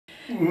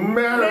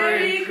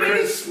Merry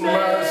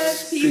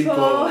Christmas,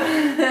 people!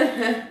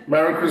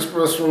 Merry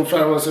Christmas from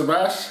Family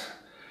Sebastian.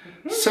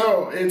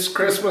 So, it's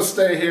Christmas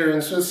Day here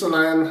in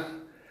Switzerland.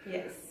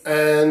 Yes.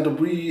 And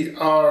we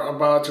are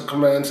about to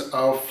commence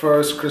our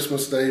first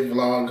Christmas Day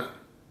vlog.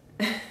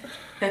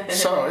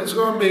 So, it's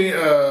going to be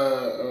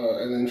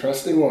an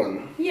interesting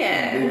one.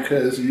 Yeah.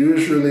 Because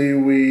usually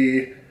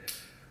we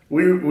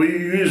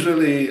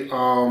usually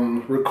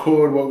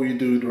record what we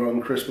do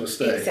during Christmas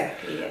Day.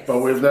 Exactly, yes. But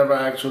we've never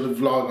actually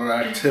vlogged our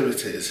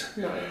activities.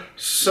 No.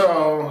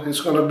 So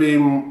it's gonna be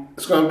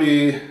first time.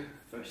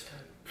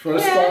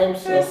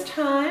 First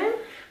time.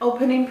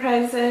 Opening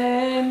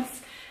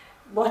presents,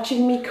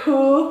 watching me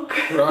cook.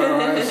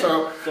 Right.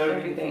 So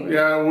Everything.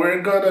 yeah, we're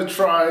gonna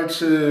try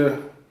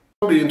to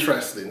be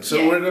interesting. So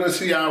Yeah. we're gonna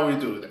see how we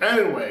do it.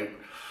 Anyway,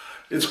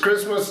 it's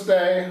Christmas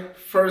Day.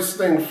 First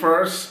thing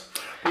first.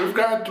 We've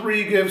got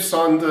 3 gifts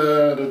on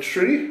the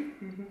tree.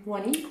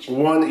 One each.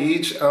 One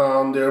each.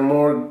 There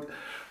are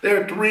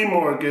 3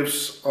 more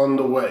gifts on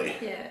the way.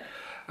 Yeah.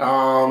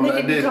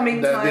 That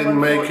didn't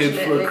make it for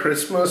unfortunately.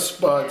 Christmas,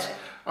 but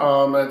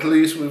at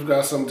least we've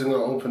got something to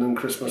open on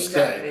Christmas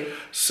Day. Exactly.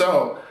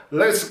 So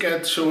let's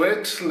get to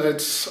it.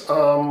 Let's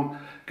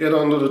get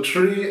under the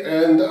tree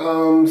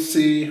and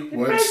see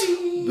what's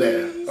presents.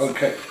 there.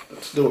 Okay,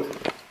 let's do it.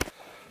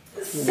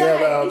 So,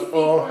 Get out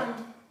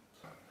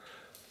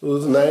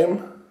whose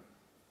name?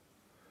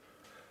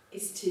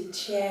 is to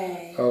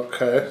Jay.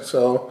 Okay,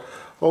 so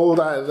hold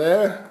that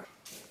there.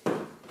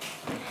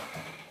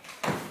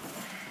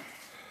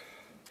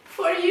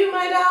 For you,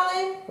 my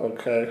darling.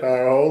 Okay,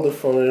 hold it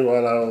for me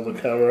while I hold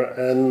the camera,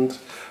 and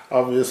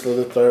obviously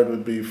the third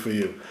would be for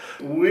you.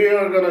 We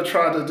are going to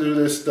try to do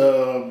this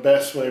the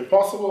best way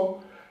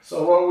possible.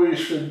 So what we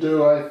should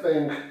do, I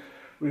think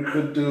we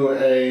could do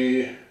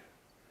a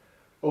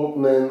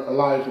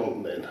live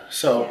opening.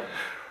 So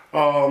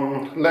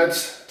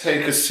let's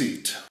take a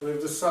seat. We've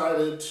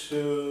decided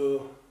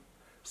to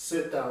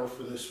sit down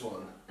for this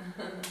one.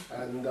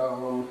 And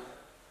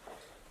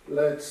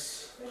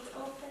let's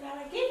open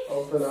our gift.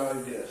 open our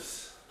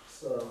gifts.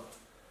 So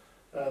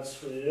that's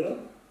for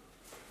you.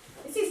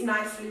 This is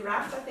nicely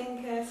wrapped. I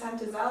think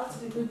Santa's out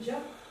did a good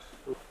job.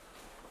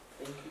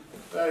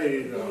 There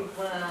you go. Big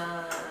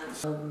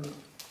one.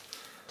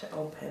 To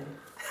open.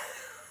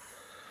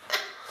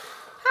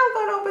 How am I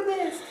gonna open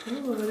this?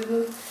 Ooh, a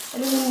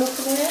little nook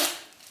there.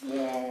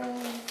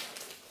 Yeah.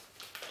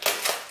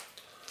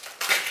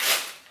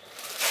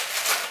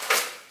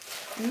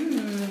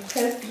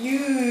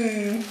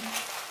 Perfume.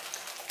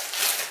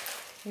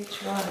 Which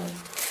one?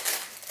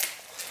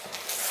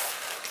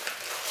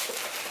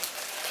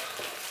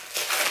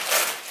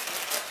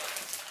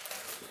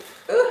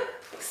 Ooh,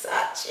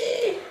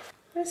 Versace.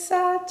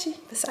 Versace.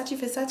 Versace,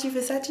 Versace,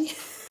 Versace.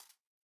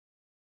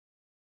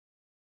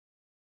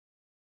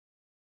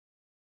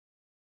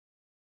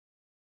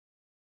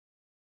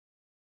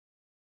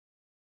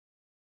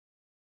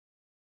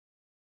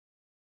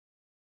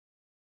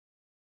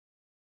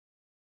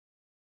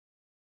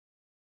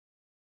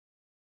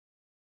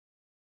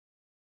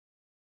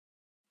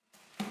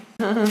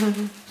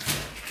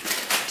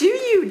 Do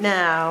you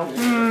now?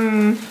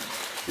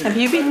 Have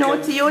you been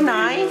naughty or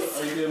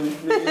nice? I can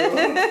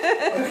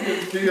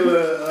feel a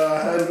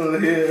handle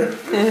here.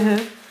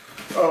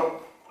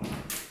 Oh,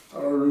 how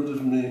rude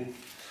of me.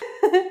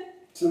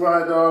 To my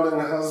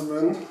darling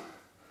husband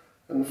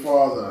and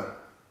father,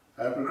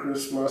 happy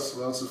Christmas,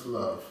 lots of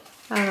love.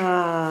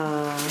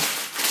 Ah.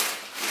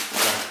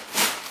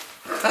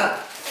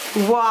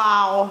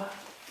 Wow.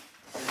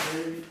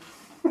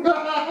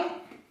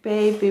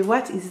 Baby,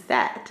 what is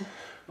that?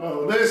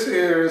 Oh, this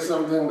here is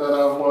something that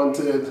I've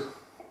wanted.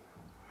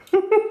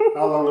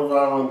 How long have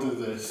I wanted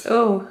this?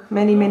 Oh,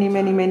 many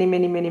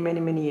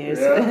years.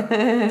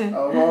 Yeah,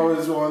 I've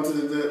always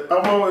wanted it.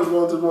 I've always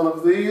wanted one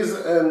of these,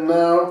 and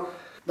now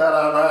that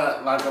I've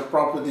had like a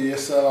proper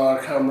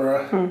DSLR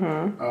camera,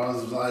 I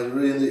was like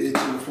really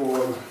itching for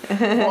one.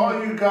 For all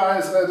you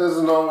guys that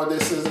doesn't know what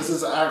this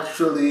is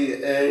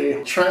actually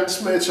a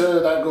transmitter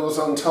that goes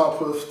on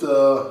top of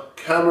the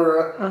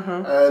camera,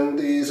 and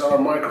these are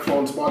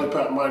microphones, body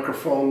pack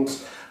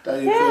microphones that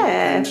you put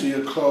into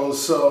your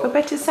clothes. So For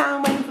better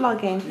sound when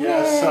vlogging.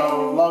 yeah,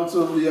 so vlogs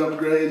will be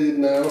upgraded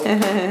now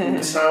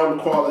in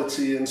sound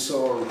quality and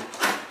so on.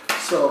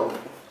 So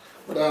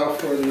without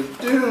further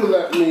ado,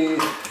 let me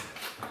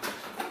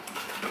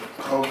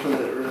open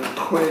it real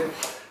quick.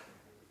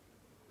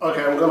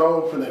 Okay, I'm gonna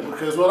open it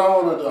because what I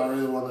want to do, I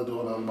really want to do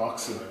an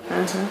unboxing of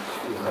it,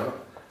 you know.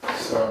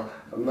 So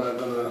I'm not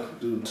gonna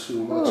do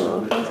too much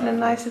of it. Comes in a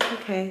nice little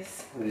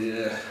case.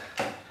 Yeah.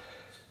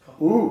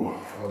 Ooh,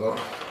 hold on.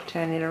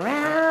 Turn it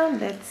around.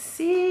 Let's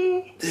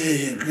see. There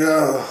you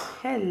go.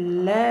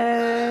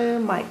 Hello,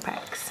 mic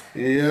packs.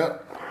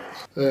 Yep.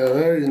 They're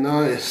very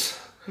nice.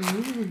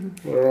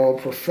 We're all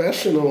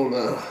professional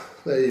now.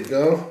 There you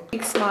go.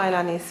 Big smile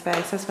on his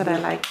face. That's what I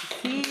like to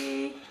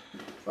see.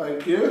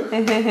 Thank you.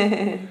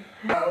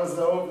 That was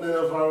the opening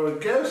of our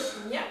gifts.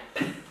 Yep.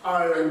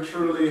 I am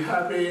truly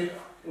happy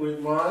with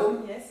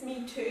mine. Yes,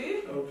 me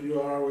too. Hope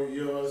you are with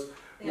yours.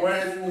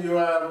 when you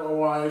have a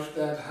wife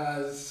that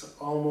has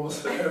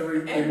almost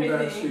everything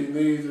that she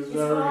needs, it's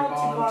very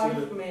hard to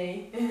buy for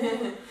me.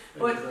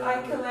 But exactly.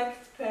 I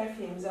collect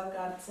perfumes. I've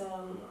got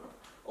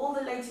all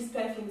the latest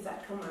perfumes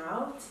that come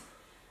out.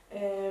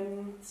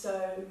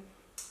 So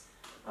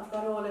I've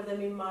got all of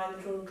them in my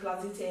little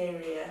closet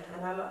area,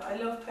 and I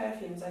love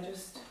perfumes. I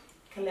just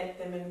collect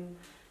them and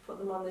put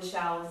them on the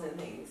shelves and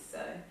things. So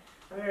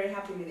I'm very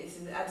happy with this.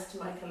 It adds to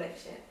my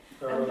collection.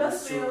 And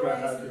plus super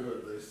happy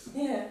with this.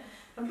 Yeah.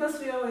 And plus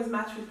we always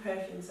match with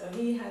perfume, so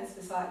he has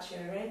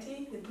Versace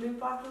already, the blue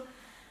bottle,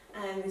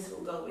 and this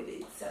will go with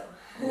it, so.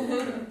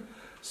 Okay.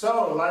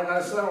 So, like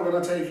I said, we're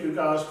going to take you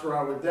guys through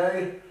our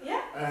day.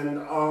 Yeah.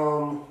 And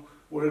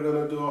we're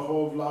going to do a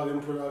whole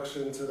vlogging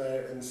production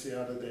today and see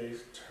how the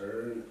days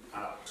turn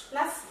out.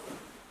 Okay.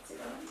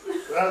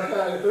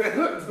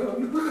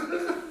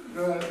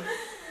 Go ahead.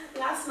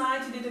 Last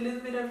night we did a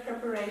little bit of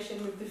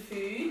preparation with the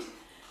food,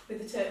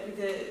 with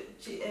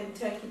the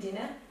turkey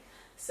dinner.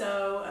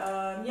 So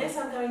yes,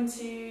 I'm going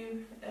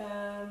to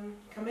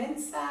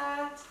commence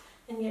that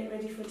and get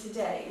ready for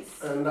today's.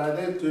 And I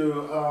did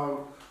do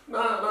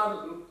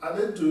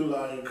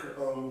like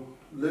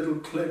little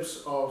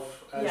clips of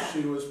as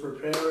she was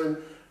preparing,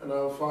 and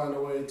I'll find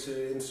a way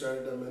to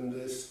insert them in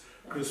this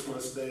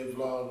Christmas Day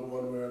vlog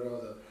one way or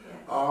another.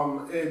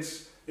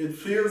 Yes. It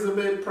feels a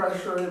bit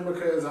pressuring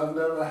because I've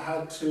never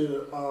had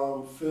to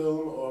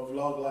film or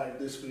vlog like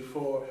this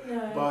before,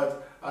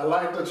 but I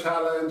like the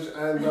challenge,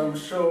 and I'm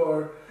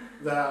sure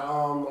that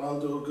I'll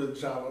do a good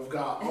job. I've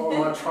got all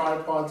my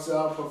tripods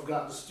up, I've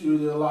got the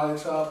studio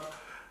lights up,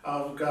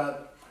 I've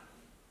got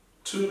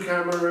 2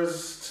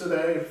 cameras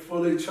today,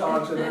 fully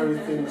charged and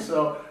everything,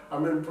 so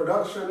I'm in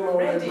production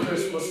mode and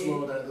Christmas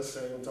mode at the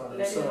same time.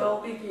 Let it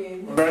all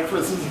begin.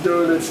 Breakfast is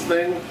doing its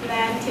thing.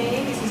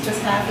 Planting, this is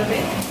just half of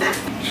it.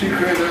 She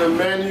created a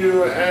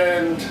menu,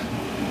 and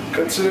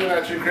considering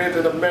that she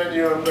created a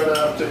menu, I'm going to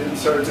have to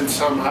insert it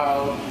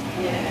somehow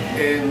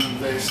in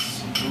this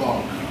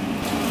vlog.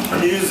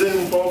 I'm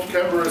using both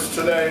cameras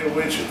today,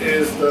 which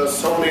is the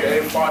Sony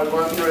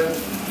a500,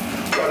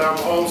 but I'm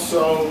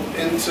also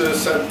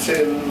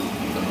intercepting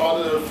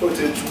other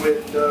footage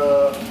with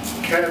the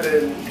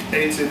Canon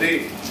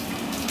 80D.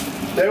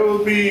 There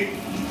will be,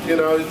 it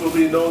will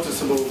be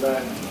noticeable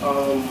that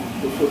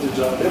the footage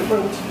are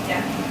different,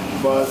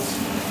 but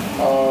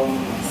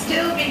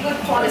still be good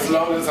quality. As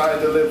long as I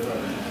deliver.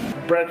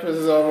 Breakfast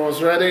is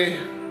almost ready,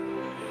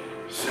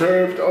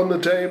 served on the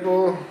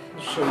table.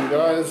 I'll show you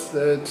guys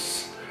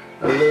that's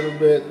a little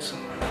bit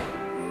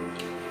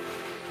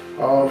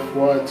of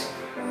what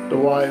the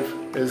wife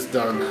has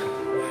done,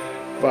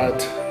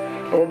 but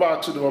I'm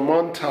about to do a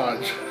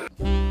montage.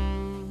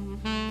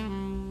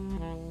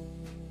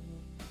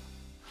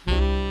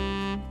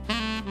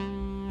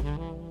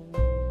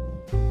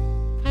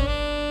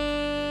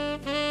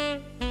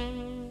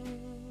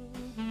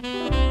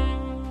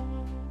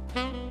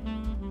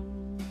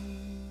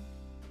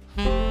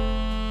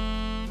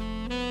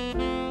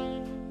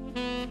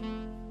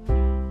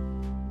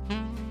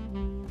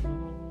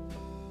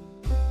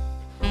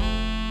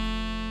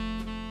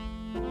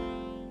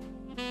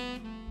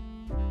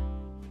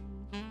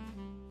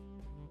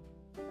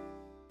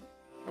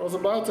 I was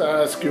about to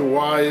ask you,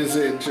 why is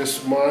it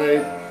just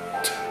my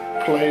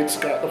plates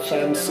got the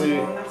fancy,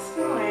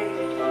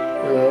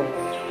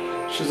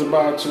 she's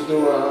about to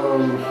do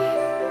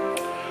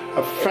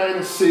a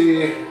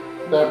fancy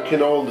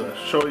napkin holder.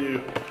 Show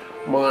you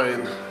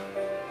mine.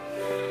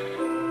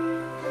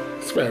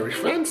 It's very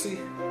fancy.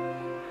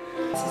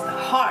 This is the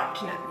heart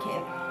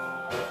napkin.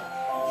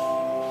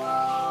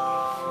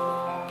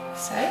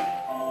 So,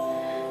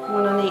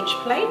 one on each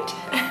plate.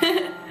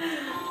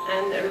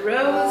 And a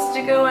rose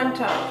to go on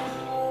top.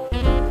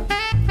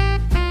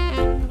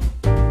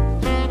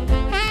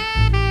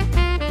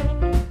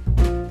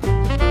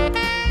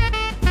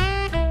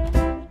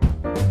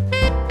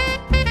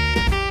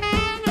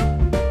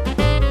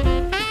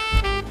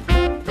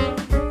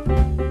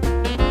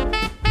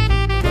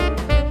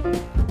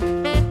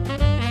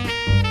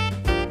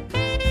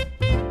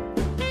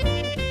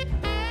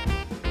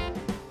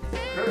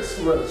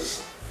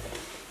 Christmas.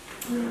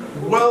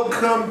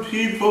 Welcome,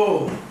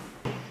 people.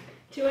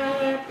 To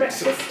our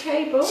breakfast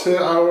table.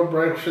 To our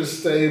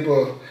breakfast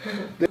table.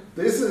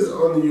 This is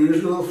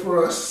unusual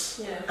for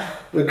us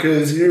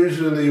because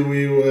usually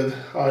we would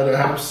either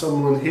have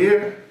someone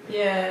here.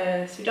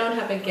 Yes, we don't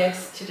have a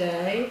guest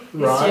today.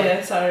 Right. This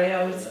year, sorry,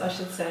 I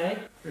should say.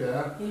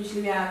 Yeah.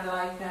 Usually we have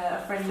like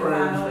a friend of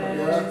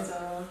ours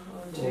or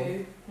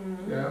two.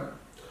 Yeah.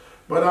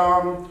 But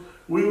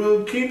we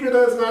will keep it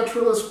as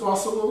natural as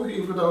possible,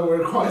 even though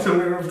we're quite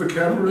aware of the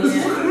cameras.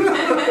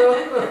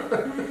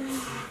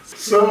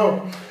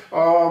 So,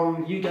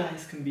 you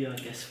guys can be our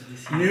guests for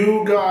this year.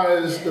 You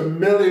guys, the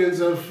millions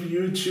of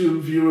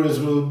YouTube viewers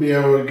will be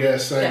our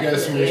guests. I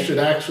guess we should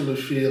actually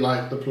feel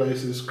like the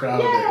place is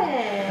crowded.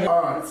 Yeah,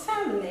 all right. It's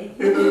family.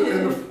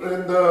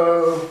 In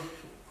the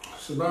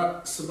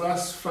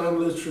Sebas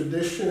family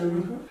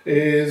tradition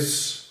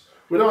is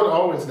we don't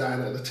always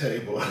dine at the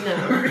table.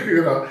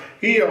 No.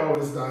 He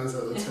always dines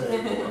at the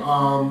table.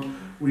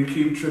 we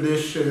keep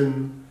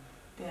tradition.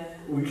 Yeah.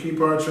 We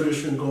keep our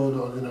tradition going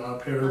on. You know, our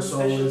parents On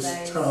special always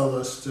days. tell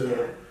us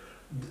to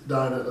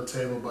dine at the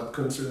table, but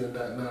considering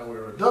that now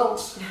we're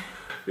adults,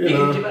 you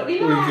know, can do what we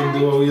can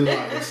do what we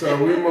like. So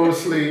we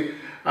mostly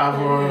have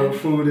our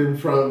food in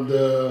front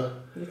of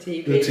the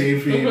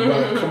TV,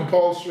 but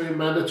compulsory,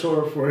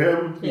 mandatory for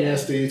him. He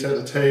has to eat at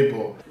the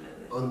table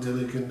until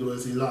he can do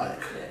as he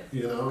likes.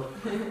 You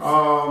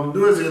know,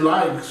 do as he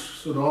likes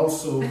should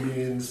also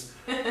means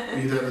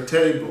eat at the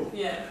table.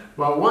 Yeah.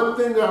 But one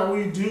thing that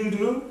we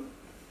do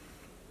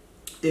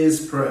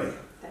is pray.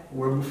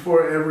 We're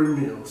before every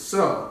meal.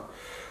 So,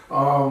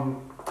 the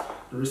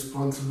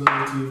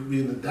responsibility of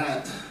being a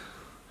dad.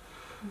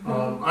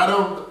 I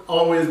don't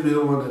always be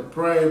the one that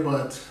pray,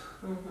 but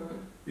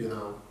you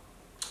know.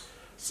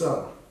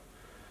 So.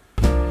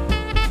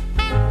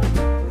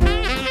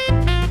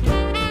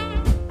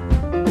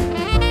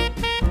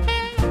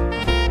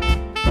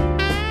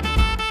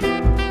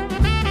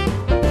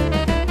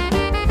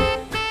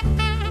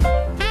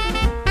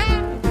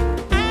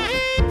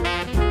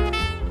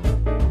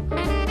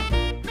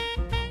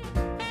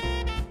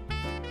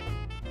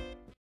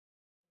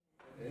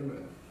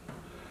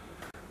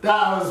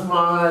 That was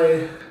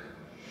my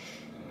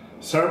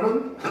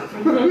sermon.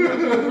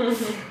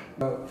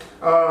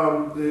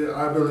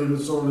 I believe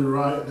it's only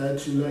right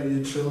that you let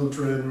your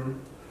children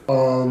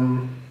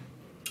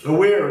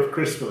aware of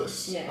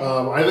Christmas.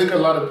 Yeah. I think a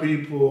lot of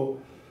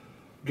people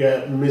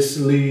get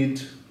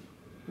misled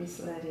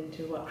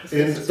into what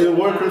Christmas in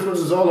what Christmas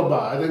is all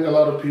about. I think a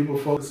lot of people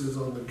focuses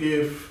on the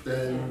gift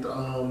and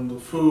the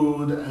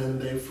food,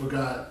 and they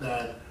forgot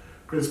that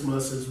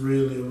Christmas is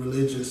really a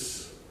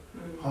religious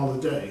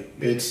holiday.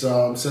 It's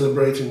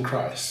celebrating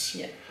Christ.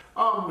 Yeah.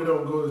 We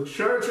don't go to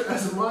church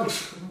as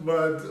much,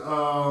 but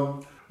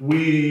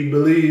we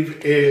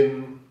believe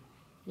in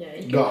you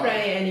can God,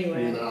 pray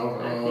anywhere. you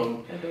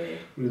know, I believe.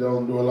 we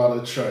don't do a lot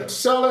of church.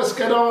 So let's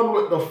get on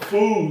with the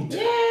food.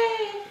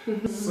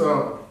 Yay!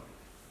 So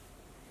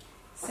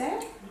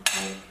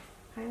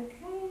pancake.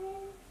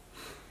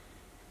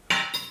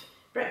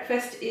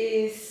 Breakfast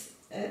is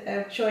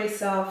a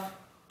choice of,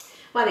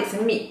 well, it's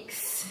a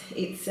mix.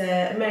 It's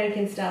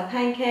American style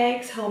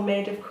pancakes,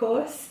 homemade of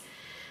course,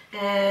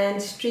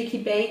 and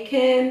streaky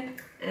bacon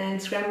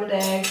and scrambled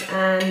eggs,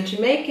 and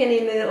Jamaican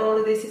in all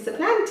of this is the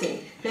plantain.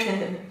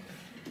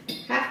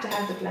 Have to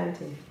have the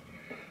plantain.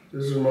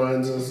 this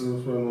reminds us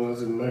of when I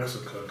was in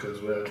Mexico,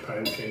 because we had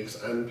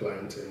pancakes and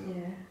plantain.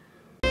 Yeah.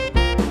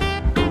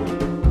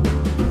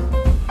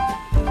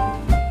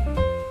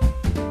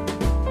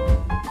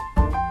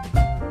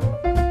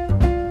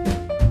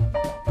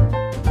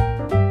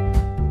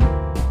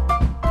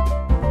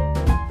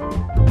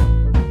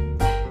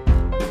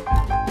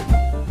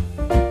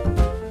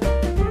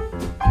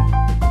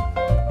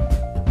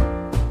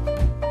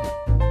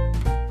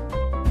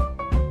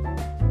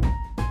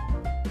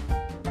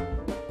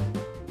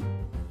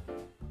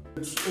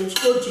 It's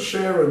good to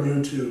share on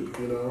YouTube,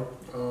 you know,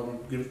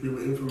 give people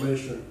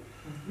information.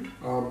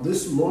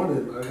 This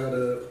morning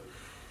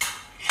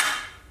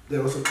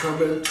there was a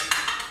comment.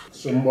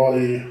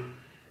 Somebody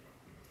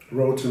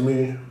wrote to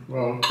me,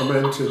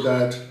 commented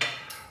that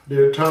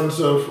there are tons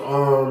of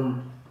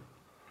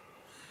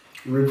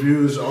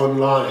reviews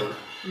online,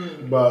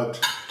 but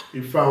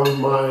he found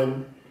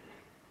mine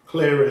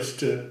clearest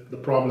to the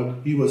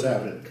problem he was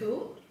having.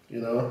 Cool.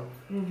 You know?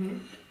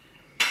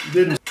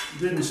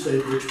 Didn't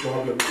state which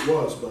problem it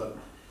was, but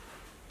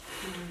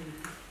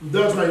it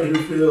does make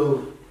you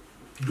feel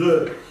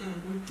good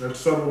that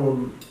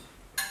someone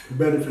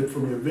benefit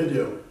from your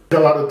video. A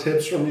lot of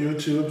tips from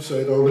YouTube, so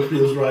it only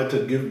feels right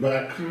to give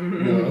back. You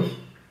know.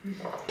 Me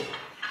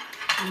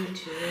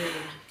too.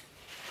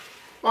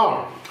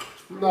 Oh,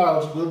 no,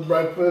 it's a good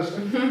breakfast.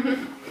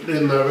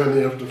 Didn't have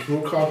any of the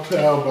fruit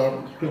cocktail,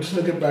 but we'll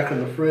stick it back in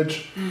the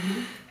fridge,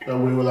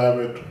 and we will have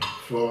it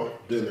for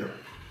dinner.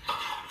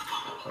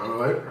 All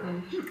right.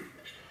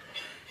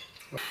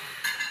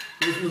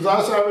 This was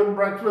us having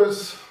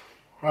breakfast.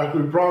 Like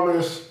we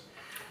promised,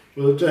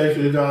 we'll take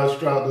you guys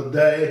throughout the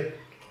day.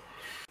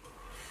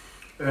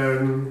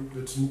 And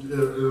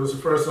it was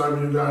the first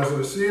time you guys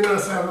have seen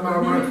us having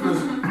our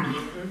breakfast.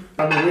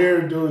 I'm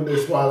weird doing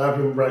this while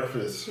having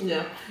breakfast.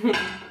 Yeah.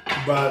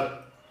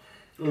 But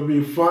it'll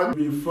be fun.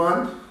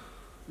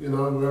 You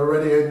know, we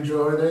already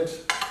enjoyed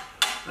it.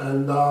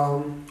 And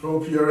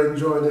hope you're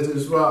enjoying it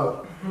as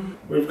well.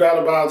 We've got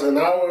about an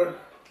hour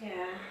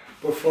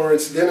before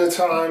it's dinner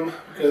time,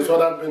 because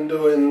what I've been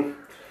doing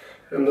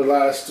in the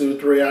last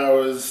 2-3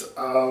 hours,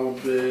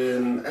 I've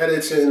been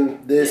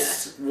editing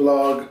this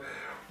vlog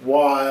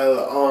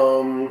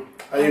while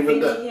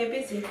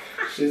busy.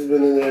 She's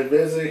been in there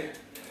busy,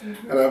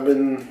 and I've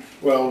been,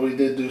 we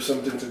did do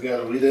something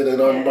together. We did an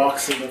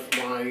unboxing of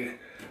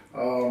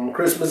my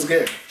Christmas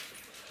gift,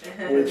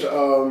 which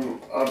I'll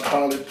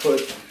probably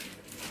put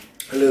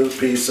a little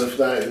piece of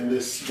that in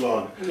this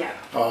vlog. Yeah.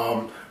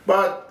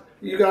 But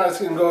you guys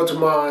can go to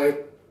my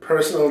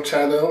personal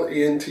channel,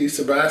 ENT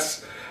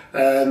Sebas,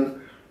 and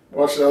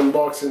watch the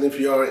unboxing if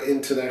you are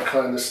into that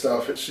kind of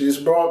stuff. She's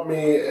brought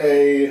me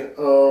a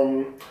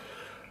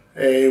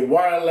a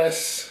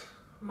wireless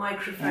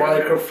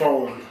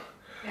microphone.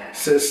 Yeah.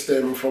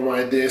 system for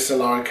my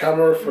DSLR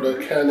camera for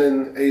the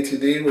Canon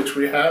 80D, which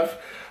we have.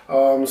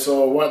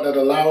 So what that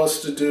allows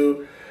us to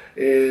do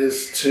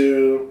is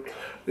to,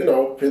 you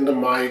know, pin the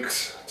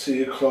mics to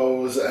your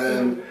clothes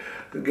and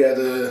get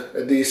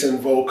a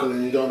decent vocal,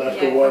 and you don't have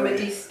to worry. From a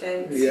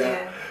distance.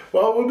 Yeah.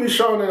 Well, we'll be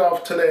showing it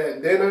off today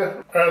at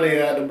dinner.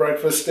 Earlier at the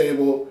breakfast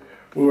table,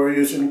 we were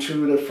using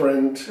two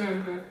different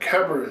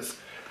cameras.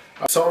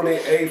 Sony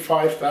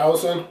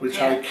A5000,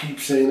 which I keep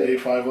saying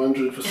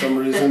A500 for some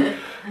reason.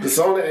 The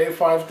Sony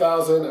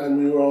A5000, and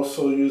we were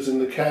also using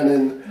the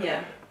Canon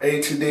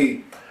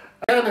 80D.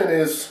 Canon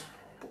is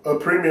a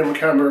premium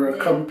camera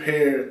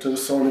compared to the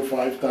Sony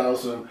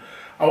 5000.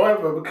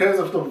 However, because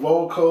of the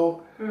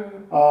vocal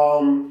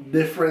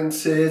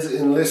differences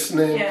in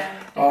listening,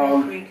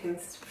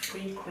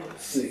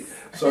 frequency.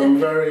 So I'm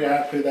very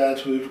happy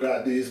that we've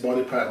got these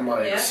body pack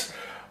mics.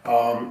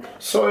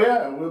 So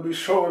yeah, we'll be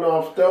showing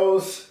off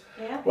those.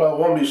 Well,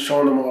 won't be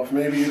showing them off.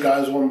 Maybe you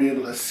guys won't be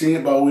able to see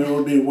it, but we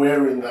will be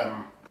wearing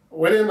them.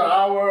 Within the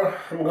hour,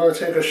 I'm going to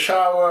take a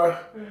shower.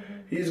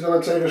 He's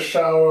going to take a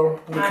shower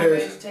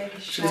because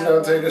she's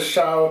going to take a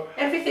shower.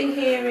 Everything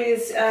here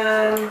is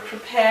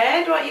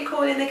prepared, what you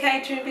call in the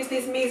catering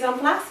business mise en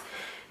place.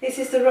 This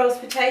is the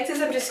roast potatoes.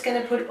 I'm just going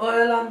to put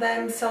oil on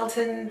them, salt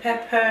and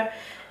pepper,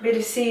 a bit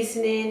of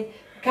seasoning.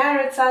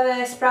 Carrots are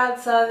there,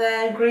 sprouts are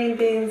there, green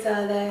beans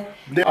are there.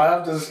 I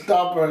have to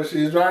stop her.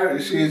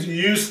 She's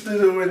used to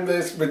doing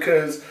this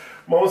because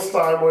most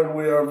time when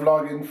we are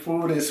vlogging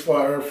food is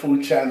for her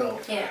food channel.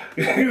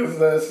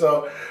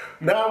 So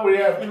now we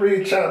have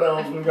 3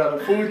 channels. We've got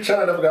a food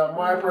channel, we've got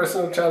my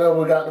personal channel,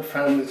 we got the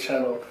family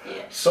channel.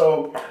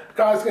 So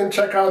guys can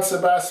check out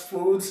Sebas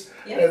Foods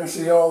and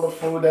see all the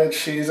food that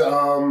she's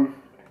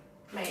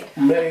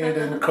made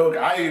and cooked.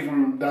 I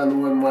even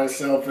done one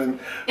myself and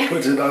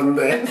put it on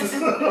there.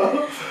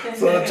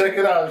 So check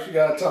it out if you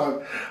got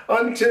time.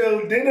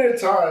 Until dinner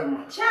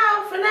time.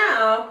 Ciao for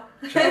now.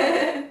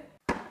 Ciao.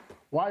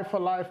 Wife for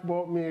Life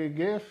bought me a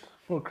gift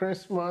for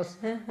Christmas.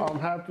 I'm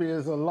happy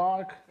as a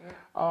lark.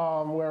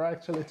 We're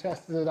actually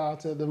testing it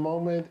out at the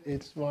moment.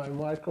 It's my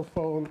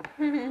microphone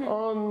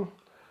on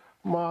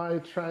my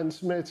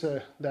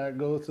transmitter that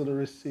goes to the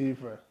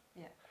receiver.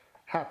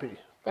 Happy.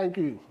 Thank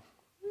you.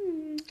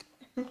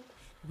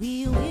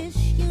 We wish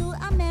you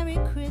a Merry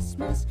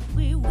Christmas.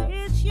 We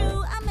wish you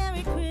a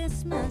Merry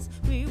Christmas.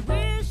 We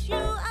wish you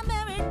a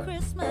Merry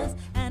Christmas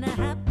and a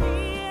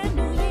Happy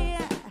New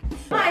Year.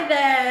 Hi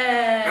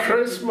there.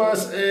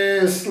 Christmas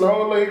is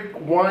slowly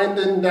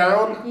winding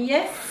down.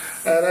 Yes.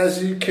 And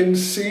as you can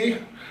see,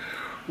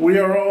 we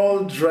are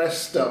all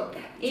dressed up.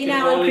 In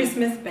our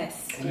Christmas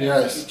best.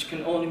 Yes. Which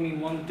can only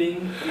mean one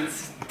thing,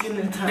 it's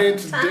dinner time.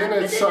 It's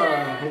dinner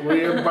time.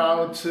 We're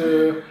about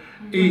to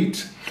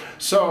eat.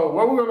 So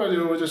what we're gonna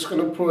do, we're just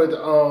gonna put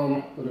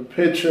the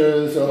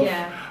pictures of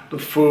the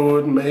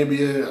food,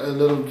 maybe a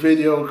little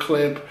video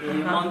clip.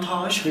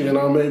 Montage. You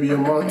know, maybe a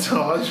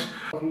montage.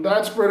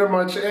 That's pretty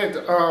much it.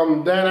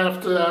 Then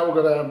after that,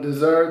 we're gonna have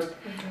dessert,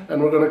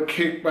 and we're gonna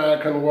kick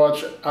back and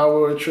watch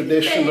our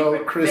traditional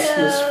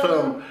Christmas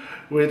film,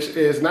 which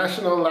is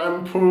National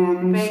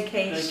Lampoon's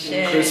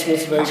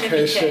Christmas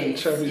Vacation,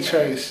 Chevy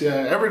Chase.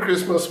 Yeah, every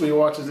Christmas we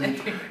watch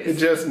it. It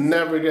just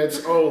never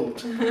gets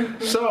old.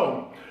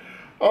 So,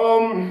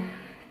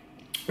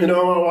 you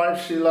know, my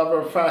wife, she loves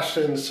her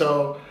fashion,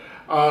 so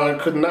I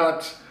could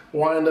not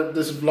wind up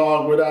this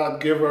vlog without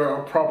give her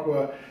a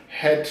proper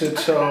head to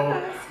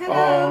toe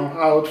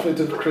outfit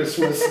of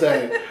Christmas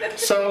Day.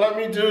 So let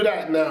me do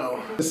that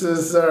now. This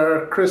is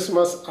our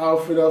Christmas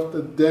outfit of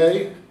the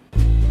day.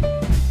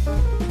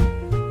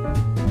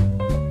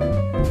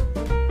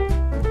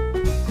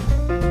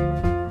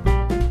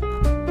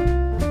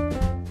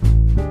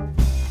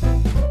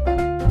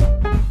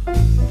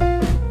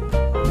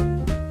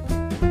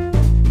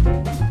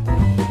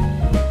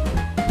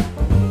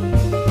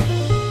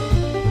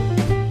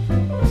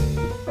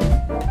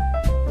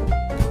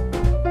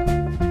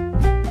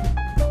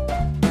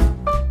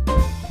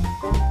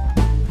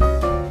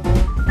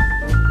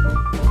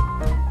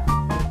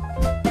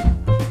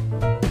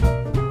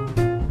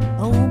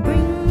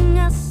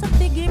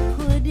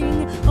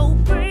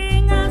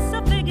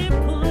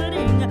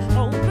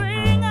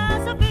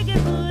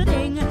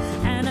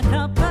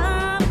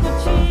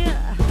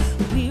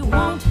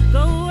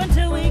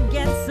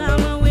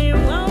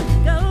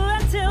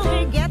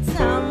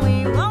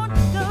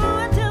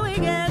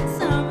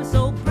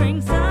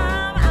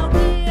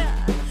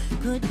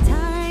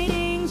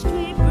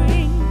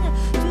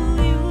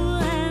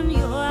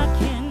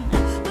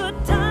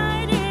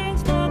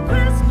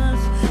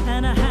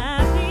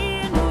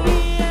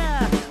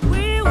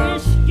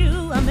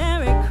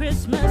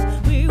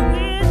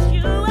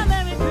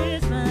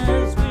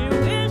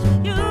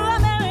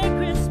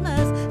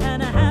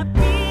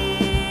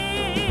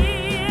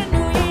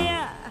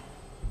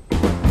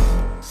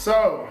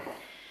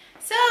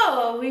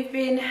 So we've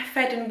been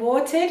fed and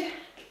watered.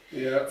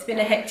 Yeah. It's been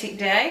a hectic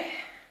day,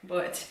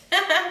 but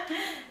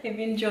we've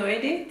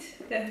enjoyed it.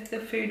 The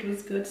food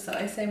was good, so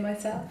I say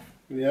myself.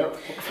 Yep,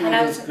 food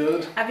And is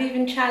good. I've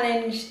even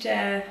challenged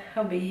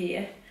hubby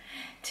here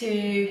to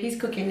he's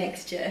cooking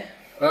next year.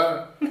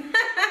 I'll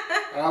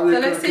be So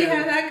let's see cooking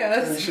how that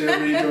and goes. she'll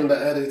be doing the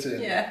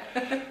editing. Yeah.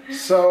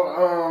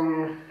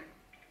 So,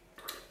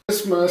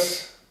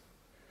 Christmas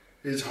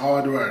is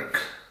hard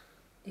work.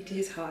 It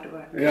is hard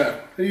work. Yeah,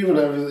 even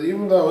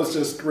though it's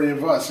just 3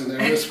 of us, and if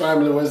this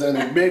family was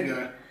any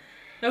bigger,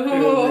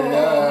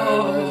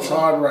 yeah, it's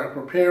hard work.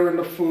 Preparing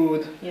the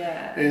food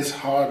Yeah. is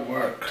hard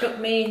work. Took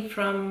me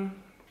from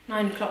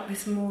 9 o'clock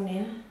this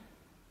morning.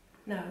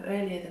 No,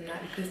 earlier than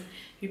that because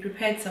we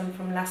prepared some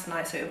from last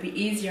night, so it'll be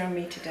easier on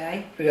me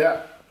today.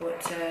 Yeah.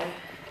 But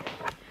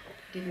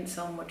didn't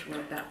so much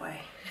work that way.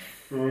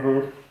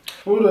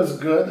 Food is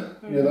good,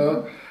 you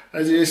know.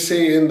 As you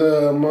see in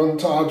the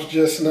montage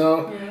just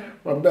now,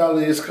 my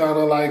belly is kind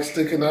of like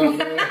sticking out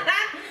there.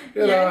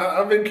 You know,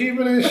 I've been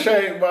keeping in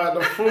shape, but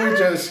the food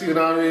just, you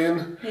know what I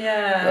mean?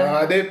 Yeah.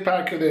 I did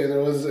pack it in.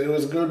 It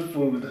was good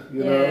food,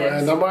 you know,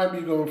 Yes. and I might be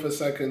going for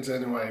seconds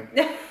anyway.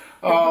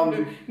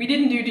 We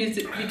didn't do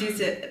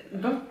dessert.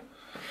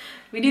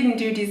 We didn't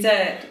do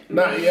dessert.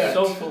 Not yet.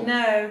 So full.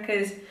 No,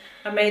 because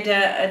I made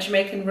a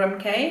Jamaican rum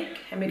cake,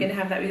 and we're gonna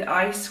have that with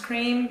ice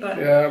cream. But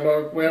Yeah,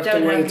 but we I have to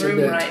don't wait have a room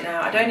bit. right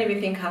now. I don't even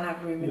think I'll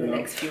have room in the Yeah.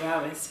 next few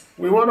hours.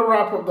 We want to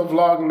wrap up the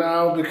vlog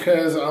now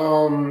because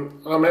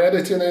I'm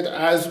editing it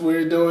as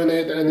we're doing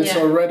it, and it's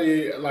Yeah.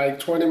 already like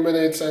 20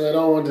 minutes, and I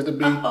don't want it to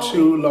be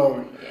too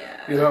long.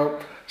 Yeah. You know.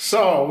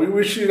 So we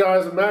wish you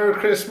guys a Merry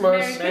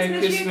Christmas. Merry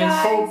Christmas, you Christmas.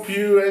 guys. Hope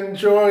you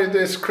enjoyed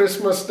this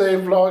Christmas Day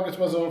vlog. It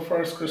was our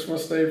first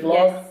Christmas Day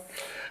vlog. Yes.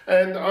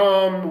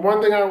 And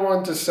one thing I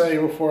want to say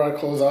before I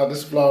close out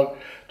this vlog,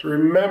 to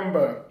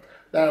remember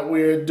that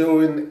we're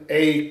doing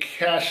a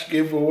cash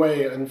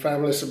giveaway on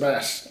Family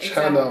Sebas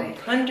channel,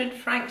 Exactly. 100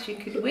 francs you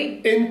could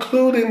win.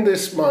 including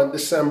this month,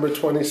 December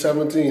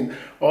 2017.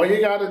 All you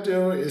gotta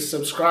do is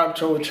subscribe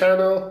to our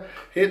channel,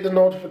 hit the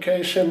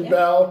notification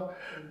bell,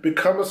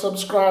 become a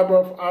subscriber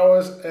of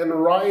ours, and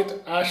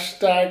write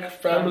hashtag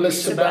Family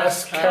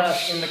Sebas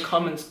cash. in the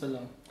comments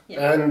below.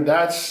 And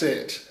that's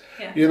it.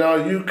 Yeah. You know,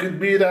 you could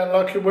be that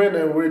lucky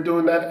winner. We're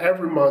doing that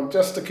every month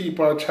just to keep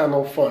our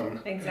channel fun.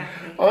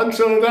 Exactly.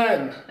 Until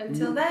then,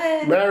 Until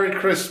then, Merry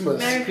Christmas.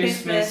 Merry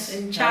Christmas Christmas,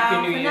 and Happy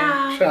ciao New for Year.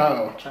 now.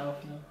 Ciao. Ciao.